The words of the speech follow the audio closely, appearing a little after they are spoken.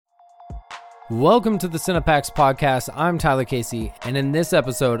Welcome to the Cinepax podcast. I'm Tyler Casey, and in this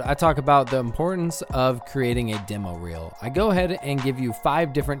episode, I talk about the importance of creating a demo reel. I go ahead and give you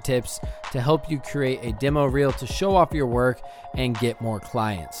 5 different tips to help you create a demo reel to show off your work and get more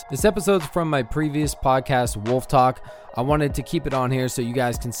clients. This episode's from my previous podcast, Wolf Talk. I wanted to keep it on here so you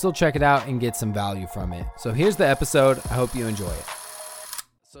guys can still check it out and get some value from it. So here's the episode. I hope you enjoy it.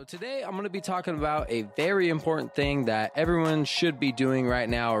 So today I'm going to be talking about a very important thing that everyone should be doing right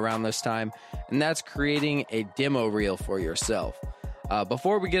now around this time, and that's creating a demo reel for yourself.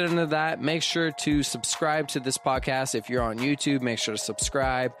 Before we get into that, make sure to subscribe to this podcast. If you're on YouTube, make sure to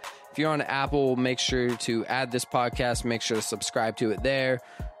subscribe. If you're on Apple, make sure to add this podcast. Make sure to subscribe to it there.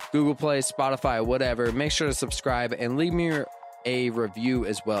 Google Play, Spotify, whatever. Make sure to subscribe and leave me a review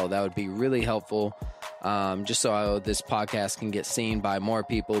as well. That would be really helpful. Just so this podcast can get seen by more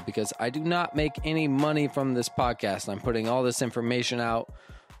people, because I do not make any money from this podcast. I'm putting all this information out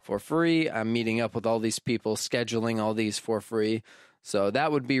for free. I'm meeting up with all these people, scheduling all these for free. So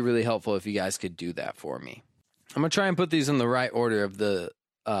that would be really helpful if you guys could do that for me. I'm going to try and put these in the right order of the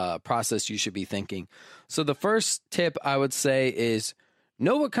process you should be thinking. So the first tip I would say is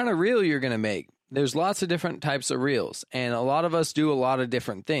know what kind of reel you're going to make. There's lots of different types of reels, and a lot of us do a lot of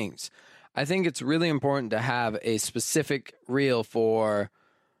different things. I think it's really important to have a specific reel for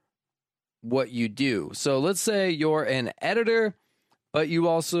what you do. So let's say you're an editor, but you're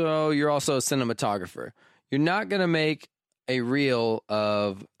also a cinematographer. You're not going to make a reel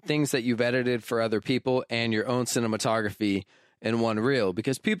of things that you've edited for other people and your own cinematography in one reel,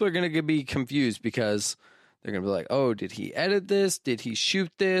 because people are going to be confused, because they're going to be like, oh, did he edit this? Did he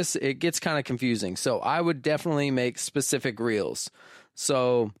shoot this? It gets kind of confusing. So I would definitely make specific reels.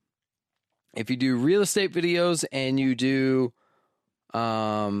 So if you do real estate videos and you do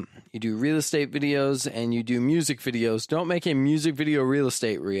real estate videos and you do music videos, don't make a music video real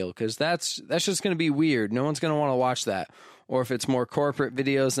estate reel, because that's just going to be weird. No one's going to want to watch that. Or if it's more corporate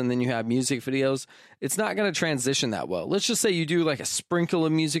videos and then you have music videos, it's not going to transition that well. Let's just say you do like a sprinkle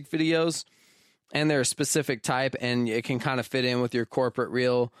of music videos and they're a specific type and it can kind of fit in with your corporate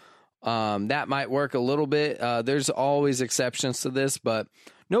reel. That might work a little bit. There's always exceptions to this, but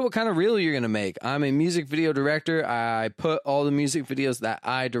know what kind of reel you're going to make. I'm a music video director. I put all the music videos that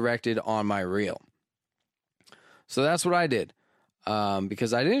I directed on my reel. So that's what I did.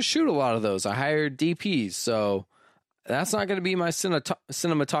 Because I didn't shoot a lot of those. I hired DPs. So that's not going to be my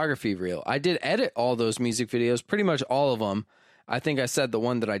cinematography reel. I did edit all those music videos, pretty much all of them. I think I said the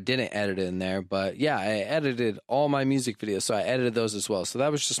one that I didn't edit in there, but yeah, I edited all my music videos, so I edited those as well. So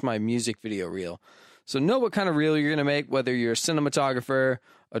that was just my music video reel. So know what kind of reel you're going to make, whether you're a cinematographer,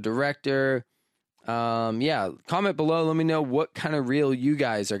 a director. Comment below. Let me know what kind of reel you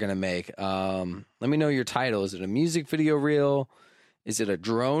guys are going to make. Let me know your title. Is it a music video reel? Is it a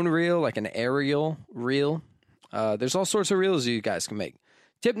drone reel, like an aerial reel? There's all sorts of reels you guys can make.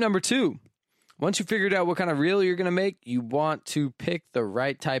 Tip number 2. Once you figured out what kind of reel you're going to make, you want to pick the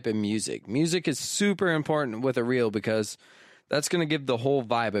right type of music. Music is super important with a reel, because that's going to give the whole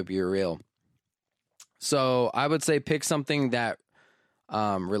vibe of your reel. So I would say pick something that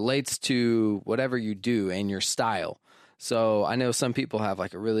relates to whatever you do and your style. So I know some people have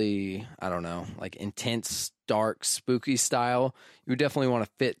like a really, like intense, dark, spooky style. You definitely want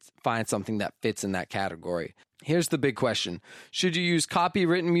to find something that fits in that category. Here's the big question. Should you use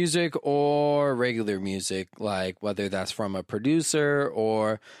copywritten music or regular music, like whether that's from a producer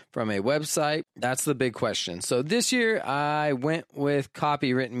or from a website? That's the big question. So this year I went with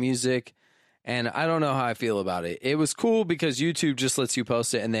copywritten music, and I don't know how I feel about it. It was cool because YouTube just lets you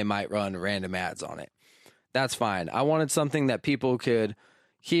post it and they might run random ads on it. That's fine. I wanted something that people could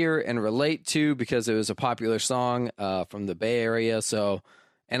hear and relate to because it was a popular song from the Bay Area.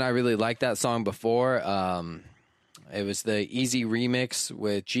 And I really liked that song before. It was the Easy remix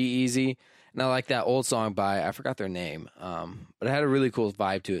with G-Eazy. And I like that old song by, I forgot their name. But it had a really cool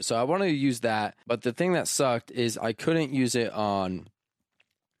vibe to it. So I wanted to use that. But the thing that sucked is I couldn't use it on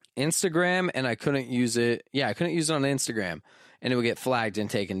Instagram, and I couldn't use it on Instagram, and it would get flagged and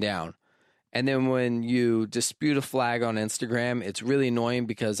taken down. And then when you dispute a flag on Instagram, it's really annoying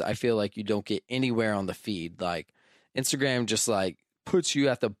because I feel like you don't get anywhere on the feed. Like Instagram just like puts you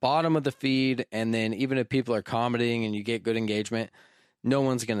at the bottom of the feed, and then even if people are commenting and you get good engagement, no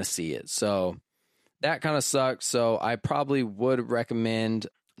one's going to see it. So that kind of sucks. So I probably would recommend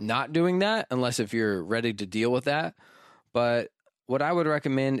not doing that unless if you're ready to deal with that. But what I would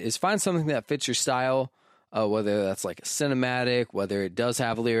recommend is find something that fits your style, whether that's like a cinematic, whether it does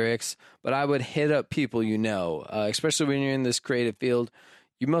have lyrics. But I would hit up people especially when you're in this creative field.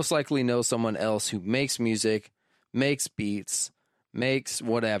 You most likely know someone else who makes music, makes beats, makes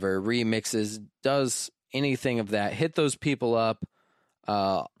whatever, remixes, does anything of that, hit those people up.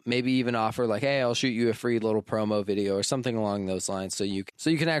 Maybe even offer like, hey, I'll shoot you a free little promo video or something along those lines, so you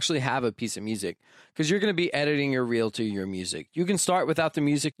can actually have a piece of music, because you're going to be editing your reel to your music. You can start without the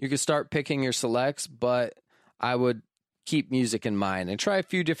music. You can start picking your selects, but I would keep music in mind and try a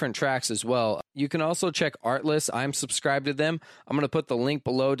few different tracks as well. You can also check Artlist. I'm subscribed to them. I'm going to put the link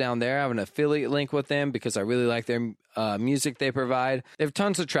below down there. I have an affiliate link with them because I really like their music they provide. They have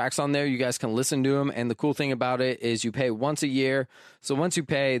tons of tracks on there. You guys can listen to them. And the cool thing about it is you pay once a year. So once you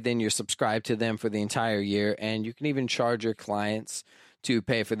pay, then you're subscribed to them for the entire year. And you can even charge your clients to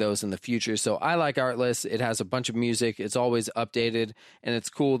pay for those in the future. So I like Artlist. It has a bunch of music. It's always updated. And it's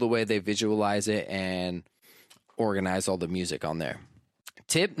cool the way they visualize it and organize all the music on there.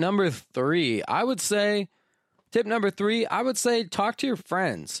 Tip number three, I would say talk to your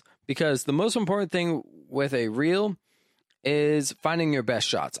friends, because the most important thing with a reel is finding your best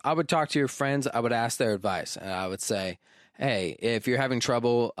shots. I would talk to your friends. I would ask their advice, and I would say, hey, if you're having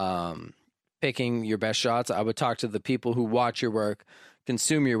trouble picking your best shots, I would talk to the people who watch your work,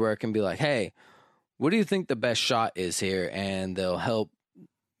 consume your work, and be like, hey, what do you think the best shot is here? And they'll help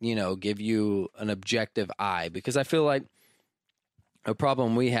give you an objective eye, because I feel like a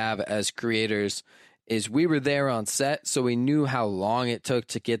problem we have as creators is we were there on set, so we knew how long it took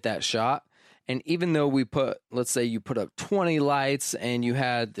to get that shot. And even though let's say you put up 20 lights and you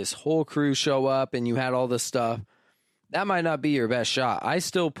had this whole crew show up and you had all this stuff, that might not be your best shot. I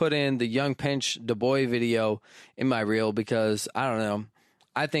still put in the Young Pinch Du Bois video in my reel because, I don't know,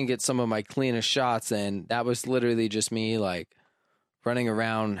 I think it's some of my cleanest shots, and that was literally just me like running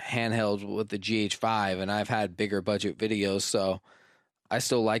around handheld with the GH5, and I've had bigger budget videos, so I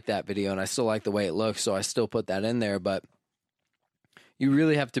still like that video, and I still like the way it looks, so I still put that in there. But you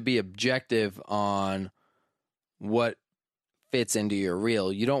really have to be objective on what fits into your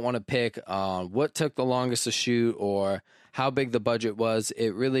reel. You don't want to pick what took the longest to shoot or how big the budget was.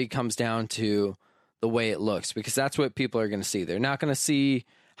 It really comes down to the way it looks, because that's what people are going to see. They're not going to see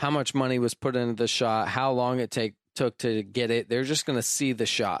how much money was put into the shot, how long it took to get it. They're just going to see the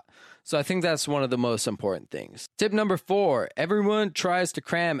shot. So I think that's one of the most important things. Tip number 4, everyone tries to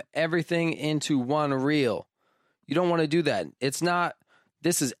cram everything into one reel. You don't want to do that. It's not,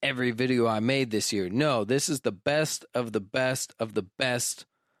 this is every video I made this year. No, this is the best of the best of the best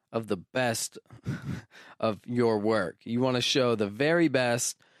of the best of your work. You want to show the very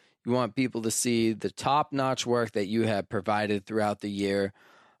best. You want people to see the top-notch work that you have provided throughout the year.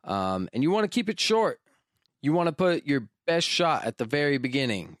 And you want to keep it short. You want to put your best shot at the very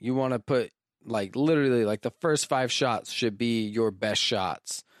beginning. You want to put literally the first 5 shots should be your best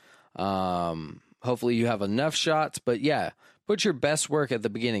shots. Hopefully you have enough shots, but yeah, put your best work at the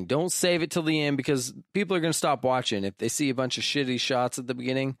beginning. Don't save it till the end, because people are going to stop watching. If they see a bunch of shitty shots at the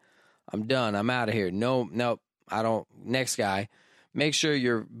beginning, I'm done. I'm out of here. Nope. I don't. Next guy. Make sure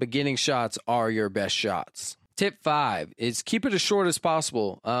your beginning shots are your best shots. Tip 5 is keep it as short as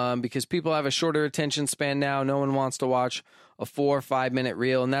possible, because people have a shorter attention span now. No one wants to watch a 4 or 5 minute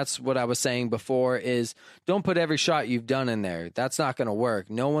reel. And that's what I was saying before, is don't put every shot you've done in there. That's not going to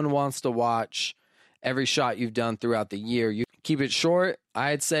work. No one wants to watch every shot you've done throughout the year. You keep it short.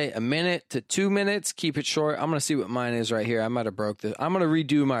 I'd say 1 minute to 2 minutes. Keep it short. I'm going to see what mine is right here. I might have broke this. I'm going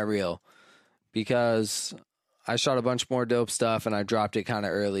to redo my reel because I shot a bunch more dope stuff and I dropped it kind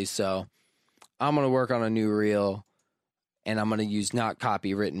of early. So I'm going to work on a new reel, and I'm going to use not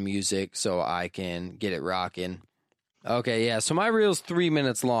copywritten music so I can get it rocking. Okay, yeah, so my reel's 3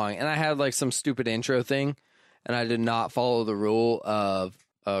 minutes long, and I had some stupid intro thing, and I did not follow the rule of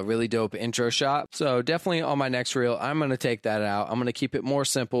a really dope intro shot. So definitely on my next reel, I'm going to take that out. I'm going to keep it more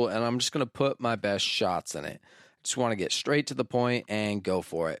simple, and I'm just going to put my best shots in it. Just want to get straight to the point and go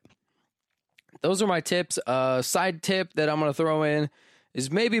for it. Those are my tips. Side tip that I'm going to throw in is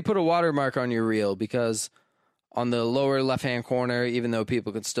maybe put a watermark on your reel, because on the lower left-hand corner, even though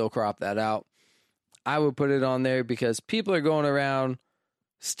people can still crop that out, I would put it on there because people are going around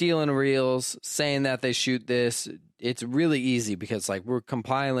stealing reels, saying that they shoot this. It's really easy because we're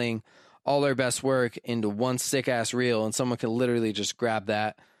compiling all our best work into one sick-ass reel, and someone can literally just grab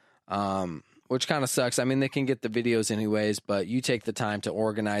that, which kind of sucks. I mean, they can get the videos anyways, but you take the time to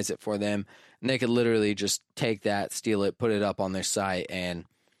organize it for them, and they could literally just take that, steal it, put it up on their site, and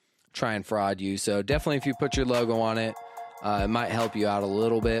try and fraud you. So definitely if you put your logo on it, it might help you out a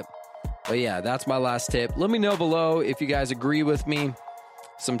little bit. But yeah, that's my last tip. Let me know below if you guys agree with me.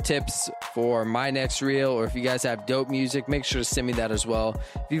 some tips for my next reel, or if you guys have dope music, make sure to send me that as well.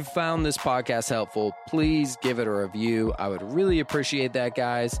 If you found this podcast helpful, please give it a review. I would really appreciate that,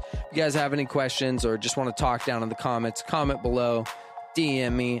 guys. If you guys have any questions or just want to talk down in the comments, comment below,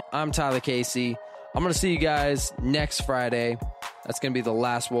 DM me. I'm Tyler Casey. I'm going to see you guys next Friday. That's going to be the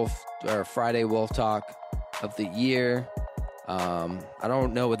last Friday Wolf Talk of the year. I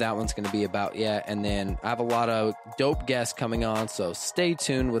don't know what that one's going to be about yet. And then I have a lot of dope guests coming on, so stay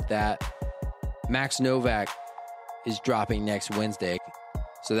tuned with that. Max Novak is dropping next Wednesday,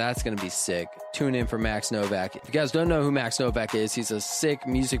 so that's going to be sick. Tune in for Max Novak. If you guys don't know who Max Novak is, he's a sick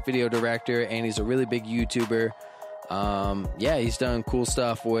music video director, and he's a really big YouTuber. He's done cool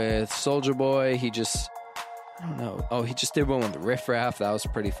stuff with Soulja Boy. He just did one with Riff Raff. That was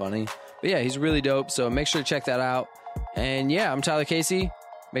pretty funny. But yeah, he's really dope, so make sure to check that out. And yeah, I'm Tyler Casey.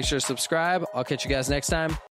 Make sure to subscribe. I'll catch you guys next time.